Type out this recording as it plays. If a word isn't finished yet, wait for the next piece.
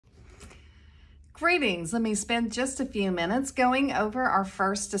Greetings. Let me spend just a few minutes going over our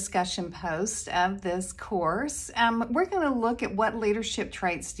first discussion post of this course. We're going to look at what leadership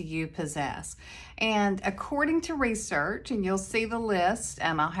traits do you possess. And according to research, and you'll see the list,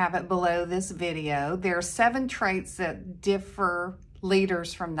 I'll have it below this video, there are 7 traits that differ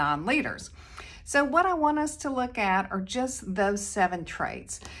leaders from non-leaders. So what I want us to look at are just those 7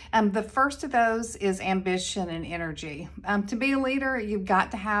 traits. The first of those is ambition and energy. To be a leader, you've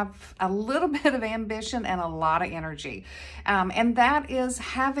got to have a little bit of ambition and a lot of energy. And that is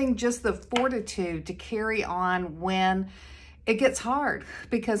having just the fortitude to carry on when it gets hard,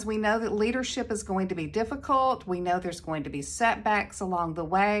 because we know that leadership is going to be difficult. We know there's going to be setbacks along the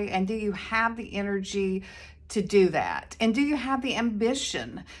way. And do you have the energy to do that? And do you have the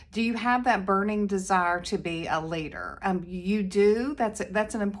ambition? Do you have that burning desire to be a leader? You do. That's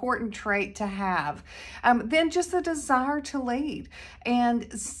an important trait to have. Then just the desire to lead.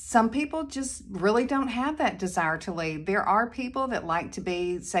 And some people just really don't have that desire to lead. There are people that like to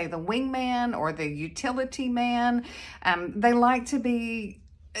be, say, the wingman or the utility man. They like to be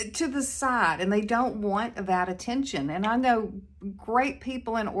to the side and they don't want that attention. And I know great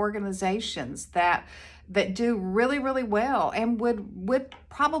people in organizations that do really, really well and would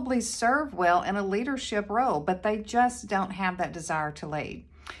probably serve well in a leadership role, but they just don't have that desire to lead.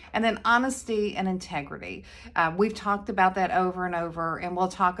 And then honesty and integrity. We've talked about that over and over, and we'll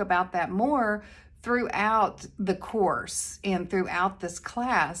talk about that more throughout the course and throughout this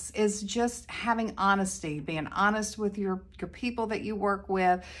class, is just having honesty, being honest with your people that you work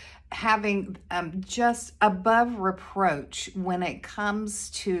with, having just above reproach when it comes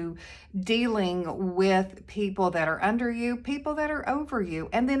to dealing with people that are under you, people that are over you,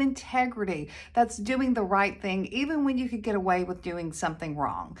 and then integrity. That's doing the right thing even when you could get away with doing something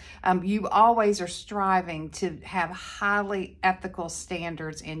wrong. You always are striving to have highly ethical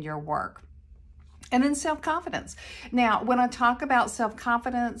standards in your work. And then self-confidence. Now, when I talk about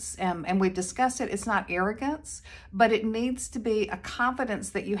self-confidence, and we've discussed it, it's not arrogance, but it needs to be a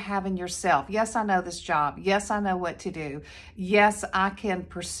confidence that you have in yourself. Yes, I know this job. Yes, I know what to do. Yes, I can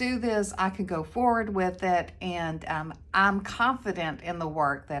pursue this. I can go forward with it. And I'm confident in the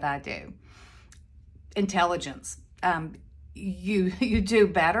work that I do. Intelligence. You do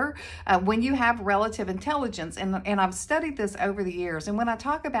better when you have relative intelligence. And I've studied this over the years. And when I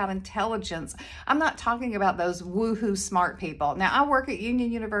talk about intelligence, I'm not talking about those woohoo smart people. Now, I work at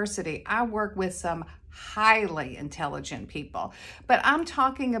Union University. I work with some highly intelligent people, but I'm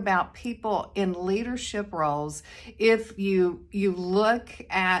talking about people in leadership roles. If you look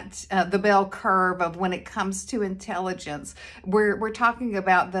at the bell curve of when it comes to intelligence, we're talking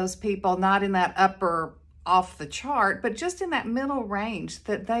about those people not in that upper off the chart, but just in that middle range,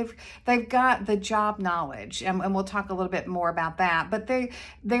 that they've got the job knowledge, and we'll talk a little bit more about that. But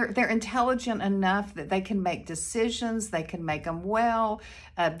they're intelligent enough that they can make decisions, they can make them well.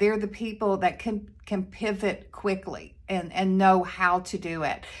 They're the people that can pivot quickly and know how to do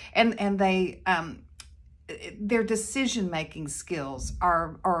it, and they their decision-making skills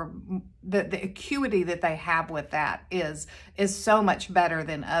are the acuity that they have with that is so much better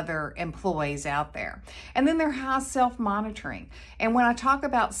than other employees out there. And then they're high self-monitoring. And when I talk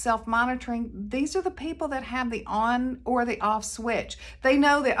about self-monitoring, these are the people that have the on or the off switch. They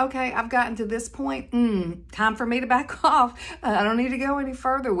know that, okay, I've gotten to this point, time for me to back off. I don't need to go any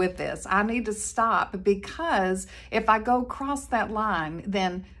further with this. I need to stop, because if I go across that line,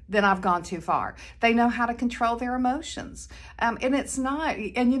 then I've gone too far. They know how to control their emotions. And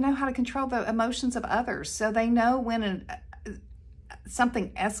you know how to control the emotions of others. So they know when something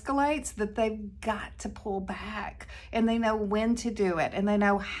escalates that they've got to pull back, and they know when to do it, and they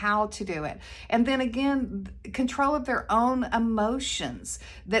know how to do it. And then again, control of their own emotions,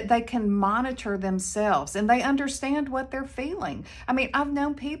 that they can monitor themselves and they understand what they're feeling. I mean, I've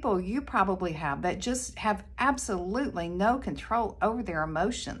known people, you probably have, that just have absolutely no control over their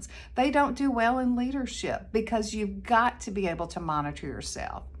emotions. They don't do well in leadership, because you've got to be able to monitor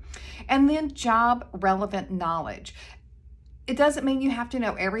yourself. And then job relevant knowledge. It doesn't mean you have to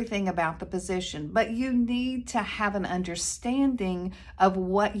know everything about the position, but you need to have an understanding of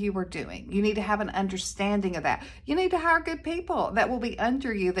what you are doing. You need to have an understanding of that. You need to hire good people that will be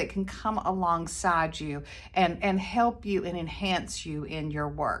under you, that can come alongside you and help you and enhance you in your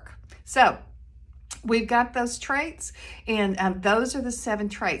work. So we've got those traits, and those are the 7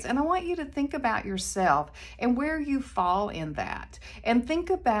 traits. And I want you to think about yourself and where you fall in that. And think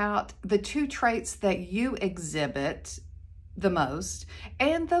about the 2 traits that you exhibit the most,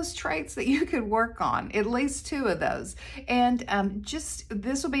 and those traits that you could work on, at least 2 of those. And just,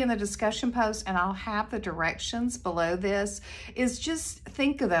 this will be in the discussion post, and I'll have the directions below this, is just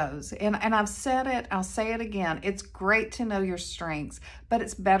think of those. And I've said it, I'll say it again, it's great to know your strengths, but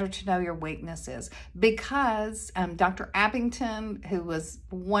it's better to know your weaknesses, because Dr. Abington, who was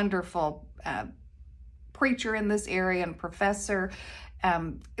wonderful preacher in this area and professor,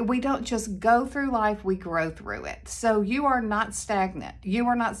 we don't just go through life, we grow through it. So you are not stagnant. You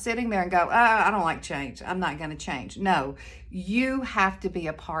are not sitting there and go, I don't like change, I'm not going to change. No, you have to be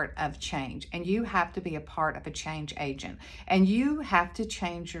a part of change, and you have to be a part of a change agent, and you have to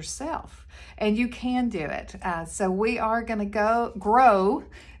change yourself, and you can do it. So we are going to grow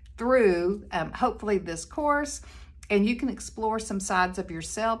through hopefully this course, and you can explore some sides of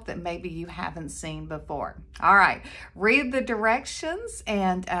yourself that maybe you haven't seen before. All right, read the directions,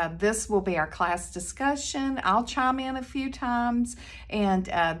 and this will be our class discussion. I'll chime in a few times, and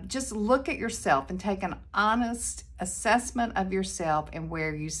just look at yourself and take an honest assessment of yourself and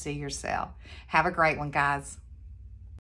where you see yourself. Have a great one, guys.